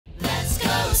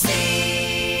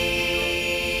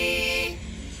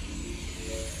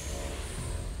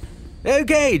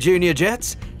Okay, Junior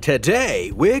Jets.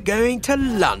 Today we're going to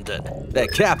London, the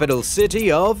capital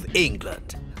city of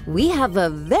England. We have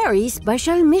a very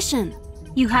special mission.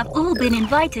 You have all been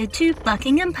invited to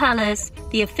Buckingham Palace,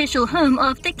 the official home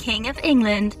of the King of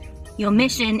England. Your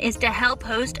mission is to help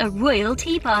host a royal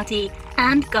tea party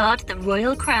and guard the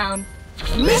royal crown.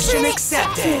 Mission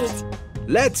accepted!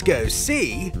 Let's go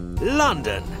see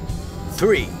London.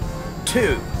 3,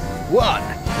 2, 1.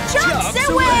 Jumps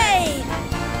away!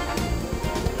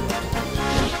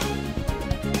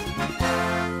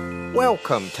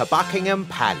 Welcome to Buckingham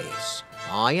Palace.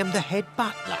 I am the head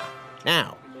butler.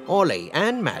 Now, Ollie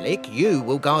and Malik, you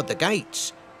will guard the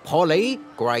gates. Polly,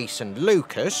 Grace and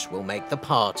Lucas will make the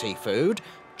party food.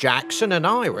 Jackson and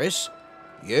Iris,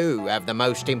 you have the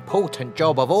most important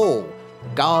job of all,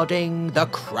 guarding the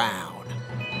crown.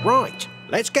 Right,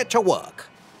 let's get to work.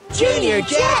 Junior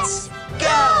Jets,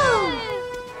 go!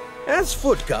 As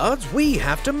foot guards, we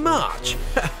have to march.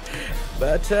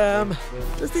 But,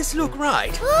 does this look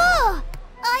right? Oh,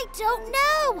 I don't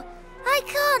know. I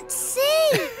can't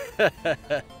see.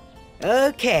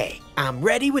 Okay, I'm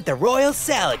ready with the royal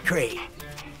salad cream.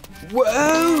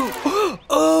 Whoa!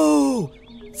 Oh!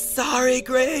 Sorry,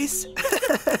 Grace.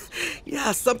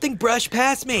 Yeah, something brushed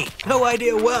past me. No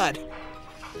idea what.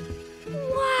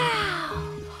 Wow.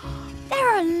 There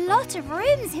are a lot of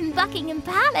rooms in Buckingham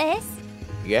Palace.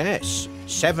 Yes,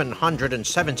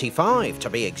 775 to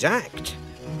be exact.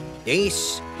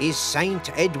 This is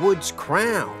St. Edward's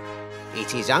crown.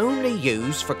 It is only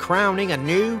used for crowning a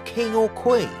new king or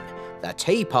queen. The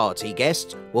tea party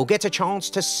guests will get a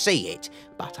chance to see it,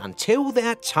 but until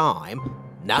that time,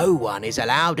 no one is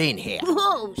allowed in here.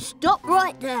 Whoa, stop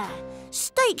right there.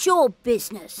 State your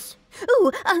business.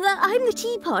 Oh, I'm the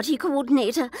tea party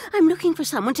coordinator. I'm looking for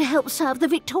someone to help serve the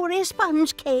Victoria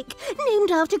sponge cake,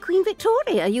 named after Queen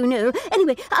Victoria, you know.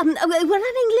 Anyway, we're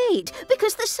running late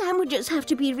because the sandwiches have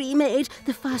to be remade.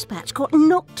 The first batch got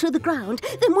knocked to the ground.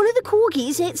 Then one of the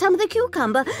corgis ate some of the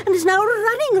cucumber and is now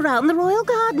running around the royal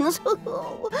gardens.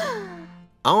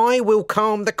 I will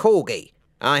calm the corgi.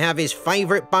 I have his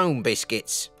favourite bone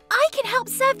biscuits. I can help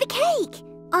serve the cake.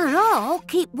 And I'll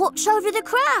keep watch over the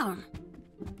crown.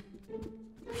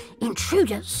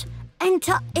 Intruders,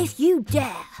 enter if you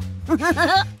dare.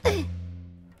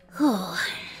 Oh.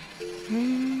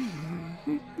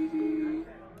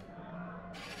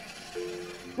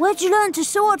 Where'd you learn to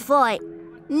sword fight?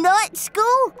 Night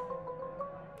school?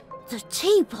 The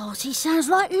tea party sounds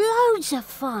like loads of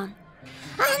fun.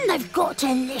 And they've got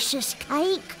delicious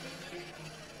cake.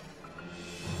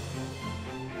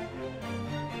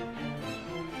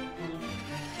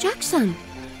 Jackson,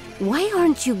 why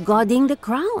aren't you guarding the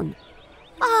crown?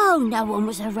 Oh, no one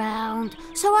was around,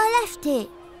 so I left it.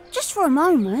 Just for a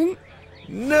moment.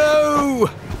 No!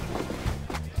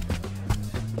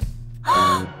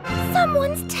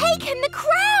 Someone's taken the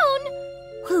crown!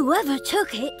 Whoever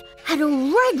took it had a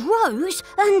red rose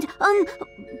and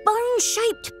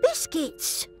bone-shaped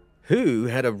biscuits. Who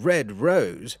had a red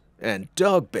rose and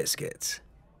dog biscuits?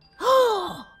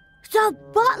 Oh! The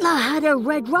butler had a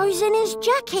red rose in his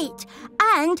jacket,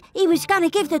 and he was going to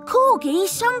give the corgi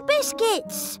some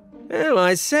biscuits. Oh,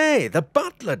 I say, the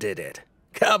butler did it.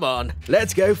 Come on,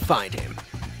 let's go find him.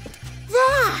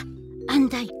 There! And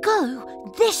they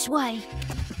go this way.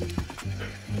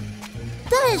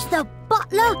 There's the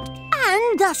butler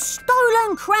and the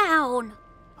stolen crown.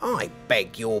 I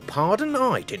beg your pardon,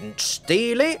 I didn't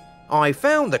steal it. I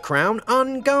found the crown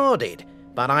unguarded.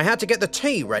 But I had to get the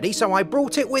tea ready, so I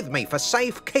brought it with me for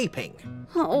safekeeping.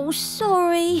 Oh,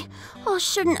 sorry. I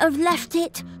shouldn't have left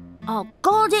it. I'll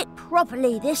guard it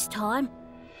properly this time.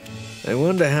 I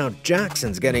wonder how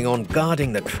Jackson's getting on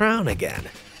guarding the crown again.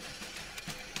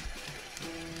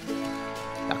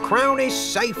 The crown is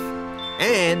safe,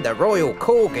 and the royal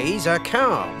corgis are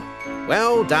calm.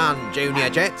 Well done, Junior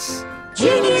Jets.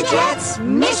 Junior Jets,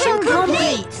 mission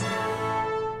complete!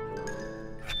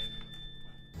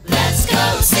 Let's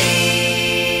go see!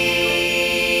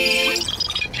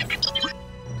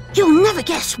 You'll never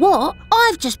guess what?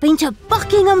 I've just been to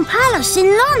Buckingham Palace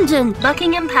in London.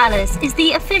 Buckingham Palace is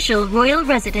the official royal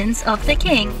residence of the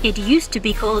King. It used to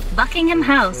be called Buckingham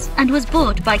House and was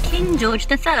bought by King George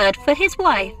III for his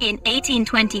wife. In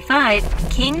 1825,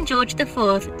 King George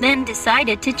IV then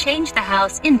decided to change the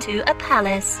house into a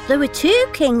palace. There were two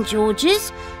King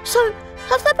Georges, so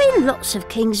Have there been lots of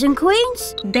kings and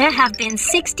queens? There have been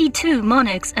 62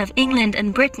 monarchs of England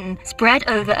and Britain spread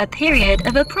over a period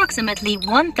of approximately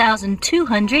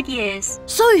 1,200 years.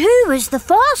 So who was the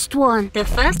first one? The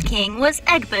first king was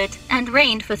Egbert and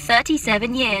reigned for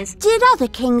 37 years. Did other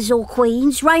kings or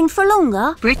queens reign for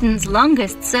longer? Britain's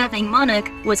longest-serving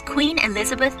monarch was Queen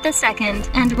Elizabeth II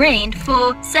and reigned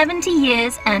for 70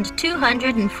 years and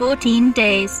 214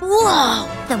 days. Whoa!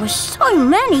 There were so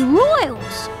many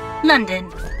royals!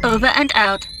 London, over and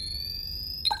out.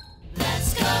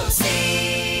 Let's go see.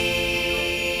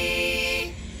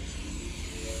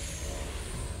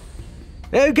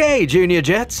 Okay, Junior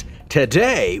Jets.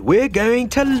 Today we're going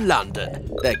to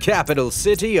London, the capital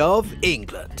city of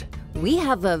England. We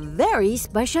have a very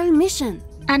special mission.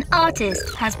 An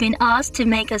artist has been asked to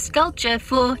make a sculpture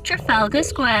for Trafalgar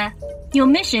Square. Your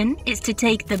mission is to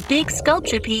take the big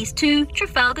sculpture piece to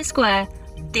Trafalgar Square.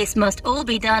 This must all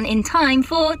be done in time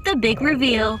for the big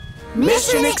reveal.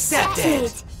 Mission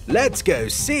accepted! Let's go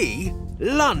see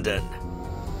London.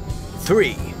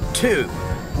 3, 2,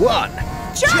 1.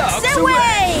 Chucks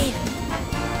away!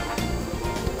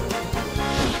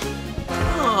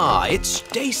 Ah, it's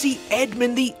Stacey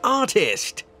Edmund the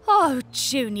artist. Oh,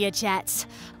 Junior Jets,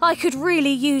 I could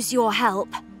really use your help.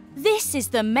 This is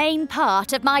the main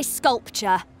part of my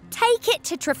sculpture. Take it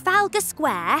to Trafalgar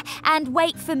Square and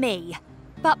wait for me.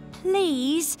 But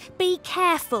please be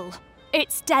careful.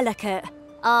 It's delicate.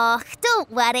 Oh, don't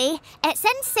worry. It's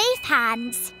in safe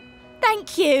hands.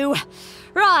 Thank you.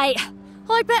 Right,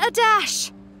 I better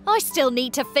dash. I still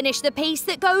need to finish the piece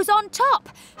that goes on top.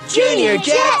 Junior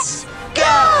Jets,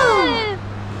 go!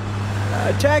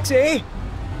 Taxi!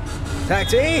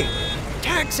 Taxi!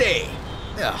 Taxi!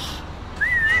 Ugh.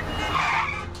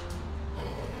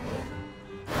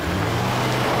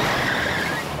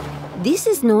 This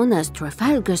is known as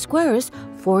Trafalgar Square's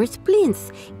fourth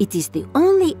plinth. It is the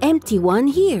only empty one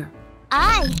here.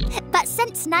 Aye, but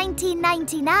since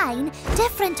 1999,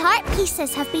 different art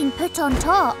pieces have been put on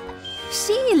top.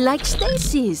 See, like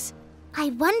Stacey's.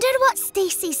 I wonder what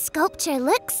Stacey's sculpture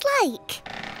looks like.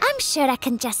 I'm sure I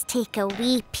can just take a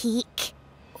wee peek.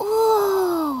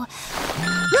 Oh!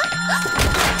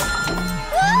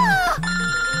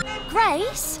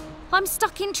 Grace, I'm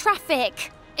stuck in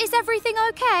traffic. Is everything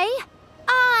okay?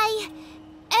 Aye,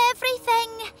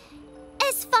 everything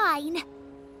is fine.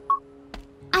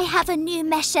 I have a new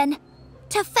mission.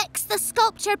 To fix the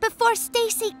sculpture before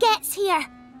Stacey gets here.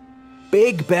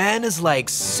 Big Ben is like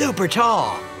super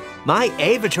tall. My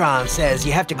Avatron says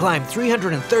you have to climb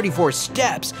 334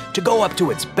 steps to go up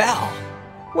to its bell.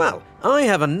 Well, I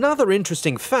have another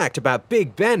interesting fact about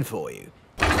Big Ben for you.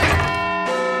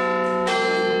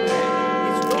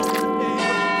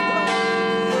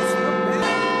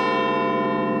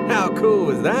 How cool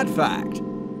is that fact?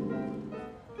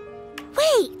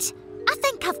 Wait, I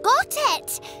think I've got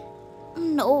it.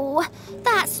 No,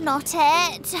 that's not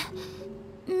it.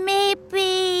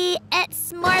 Maybe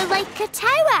it's more like a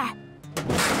tower.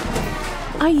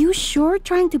 Are you sure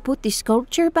trying to put the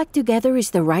sculpture back together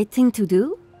is the right thing to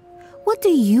do? What do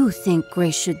you think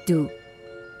Grace should do?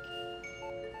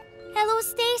 Hello,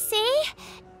 Stacey.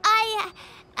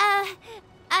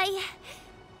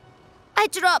 I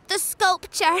dropped the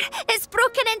sculpture. It's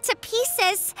broken into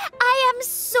pieces. I am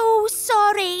so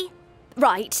sorry.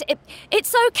 Right,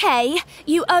 it's okay.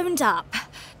 You owned up.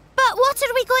 But what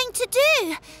are we going to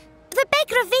do? The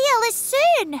big reveal is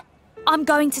soon. I'm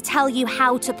going to tell you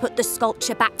how to put the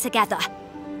sculpture back together.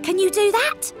 Can you do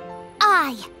that?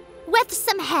 Aye, with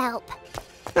some help.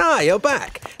 Ah, you're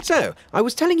back. So, I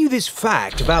was telling you this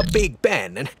fact about Big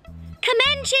Ben and... Come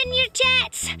in, Junior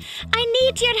Jets. I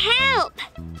need your help.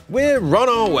 We're on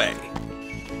our way.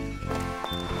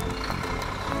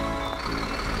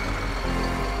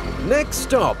 Next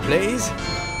stop, please.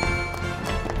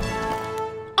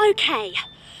 Okay,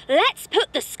 let's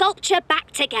put the sculpture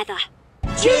back together.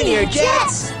 Junior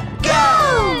Jets,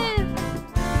 go!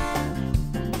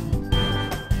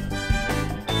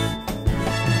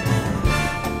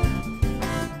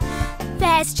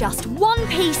 There's just one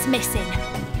piece missing,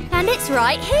 and it's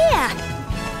right here.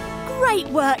 Great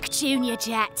work, Junior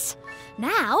Jets.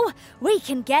 Now we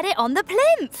can get it on the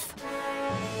plinth.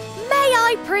 May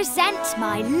I present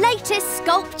my latest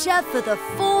sculpture for the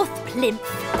fourth plinth?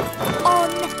 On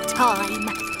time.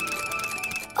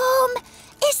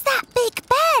 Is that Big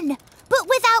Ben, but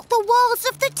without the walls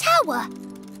of the tower?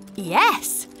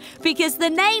 Yes, because the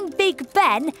name Big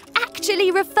Ben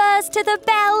actually refers to the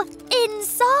bell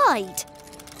inside.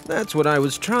 That's what I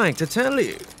was trying to tell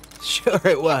you. Sure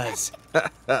it was.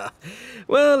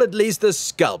 Well, at least the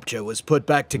sculpture was put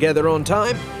back together on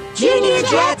time. Junior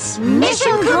Jets,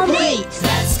 mission complete!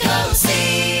 Let's go see!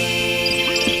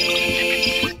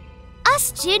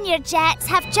 Junior Jets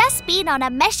have just been on a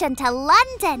mission to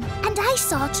London, and I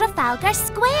saw Trafalgar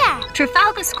Square.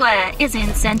 Trafalgar Square is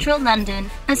in central London.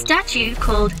 A statue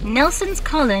called Nelson's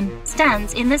Column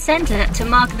stands in the centre to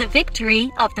mark the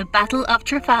victory of the Battle of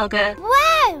Trafalgar.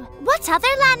 Wow! What other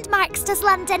landmarks does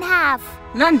London have?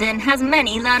 London has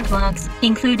many landmarks,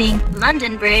 including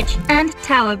London Bridge and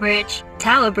Tower Bridge.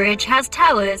 Tower Bridge has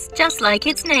towers, just like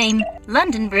its name.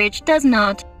 London Bridge does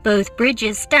not. Both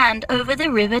bridges stand over the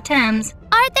River Thames.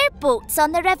 Are there boats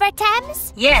on the River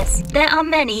Thames? Yes, there are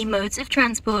many modes of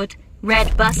transport.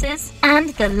 Red buses and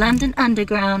the London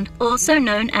Underground, also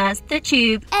known as the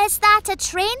Tube. Is that a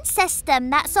train system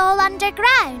that's all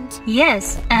underground?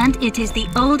 Yes, and it is the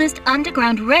oldest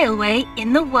underground railway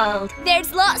in the world.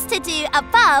 There's lots to do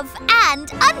above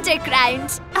and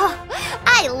underground. Oh,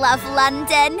 I love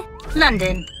London.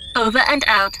 London, over and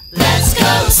out. Let's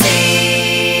go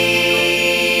see.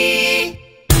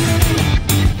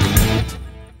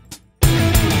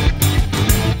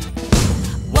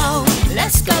 Whoa,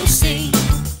 let's go see.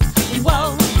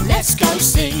 Whoa, let's go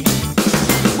see.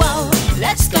 Whoa,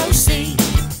 let's go see.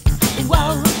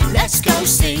 Whoa, let's go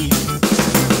see.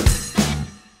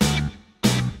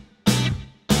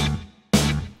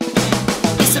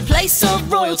 It's a place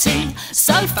of royalty,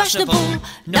 so fashionable.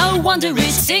 No wonder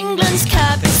it's England's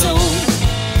capital.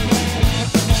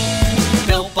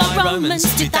 Built by Romans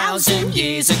 2,000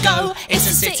 years ago, it's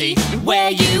a city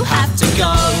where you have to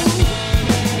go.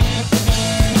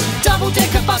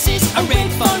 Double-decker buses, a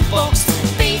red phone box,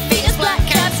 beefeaters, black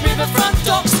cabs, riverfront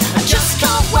docks. I just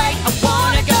can't wait, I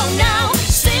wanna go now.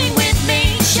 Sing with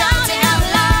me, shout it out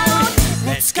loud.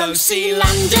 Let's go see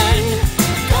London.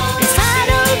 It's had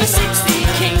over 60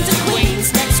 kings and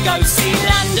queens. Let's go see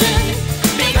London.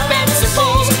 Big Bens and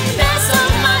balls, there's so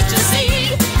much to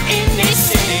see in this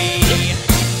city.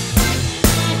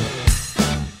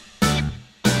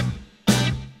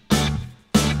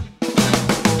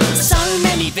 So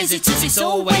many visitors, it's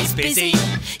always busy.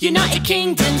 United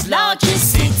Kingdom's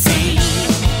largest city.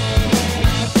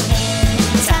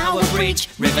 Tower Bridge,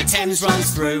 River Thames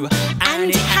runs through, and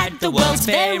it had the world's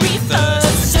very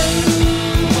first zoo.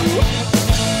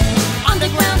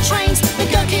 Underground trains, the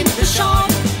gherkin, the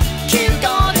shard, Kew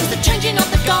Gardens, the changing of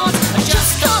the guard. I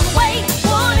just can't wait,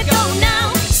 wanna go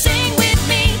now. Sing with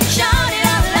me, shout it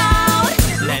out loud.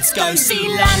 Let's go see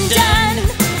London.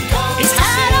 It's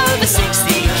had over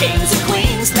 60 kings and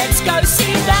queens. Let's go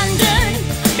see London.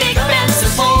 Big Bens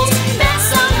and balls, there's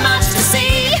so much to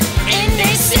see in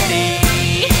this city.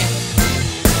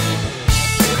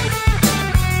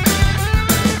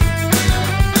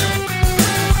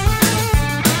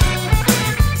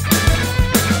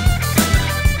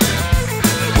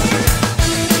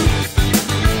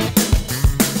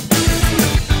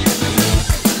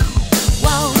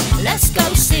 Whoa, let's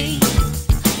go see.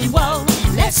 Whoa,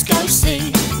 let's go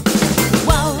see.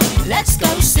 Whoa, let's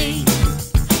go see.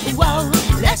 Whoa,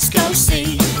 let's go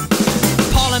see.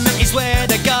 Parliament is where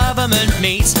the government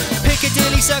meets.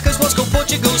 Piccadilly Circus, what's called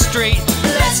Portugal Street.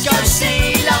 Let's go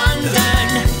see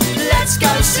London. Let's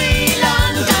go see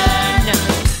London.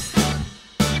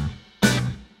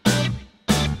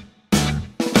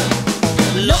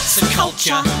 Lots of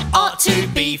culture, art to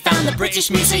be found. The British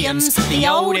Museum's the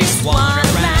oldest one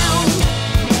around.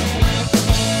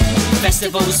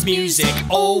 Festivals, music,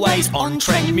 always on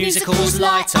trend. Musicals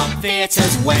light up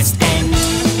theatres, West End.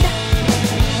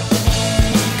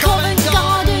 Covent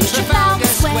Garden, Trafalgar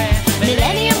Square,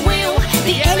 Millennium Wheel,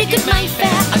 the elegant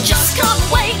Mayfair. I just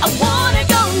can't wait, I wanna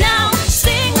go now.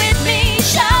 Sing with me,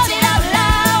 shout it out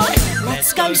loud.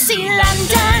 Let's go see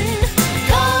London.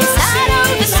 It's had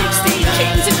over 60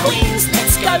 kings and queens.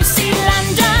 Let's go see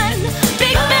London.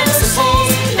 Big Bens and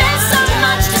balls, there's so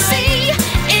much to see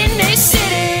in this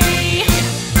city.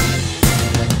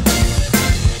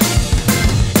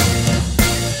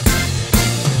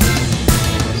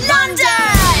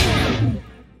 London!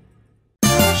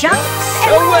 Jump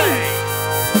Away!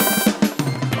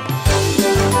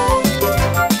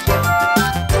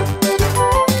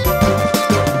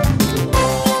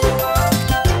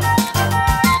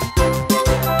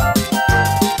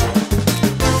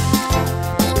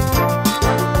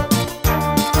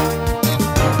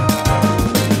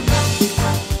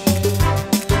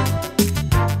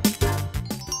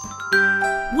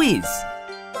 Wizz,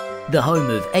 the home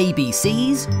of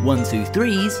ABCs, 1, 2,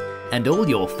 3s, and all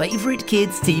your favourite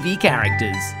kids' TV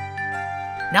characters.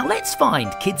 Now let's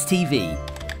find kids' TV.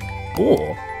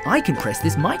 Or I can press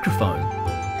this microphone.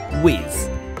 Wizz.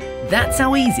 That's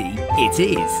how easy it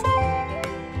is.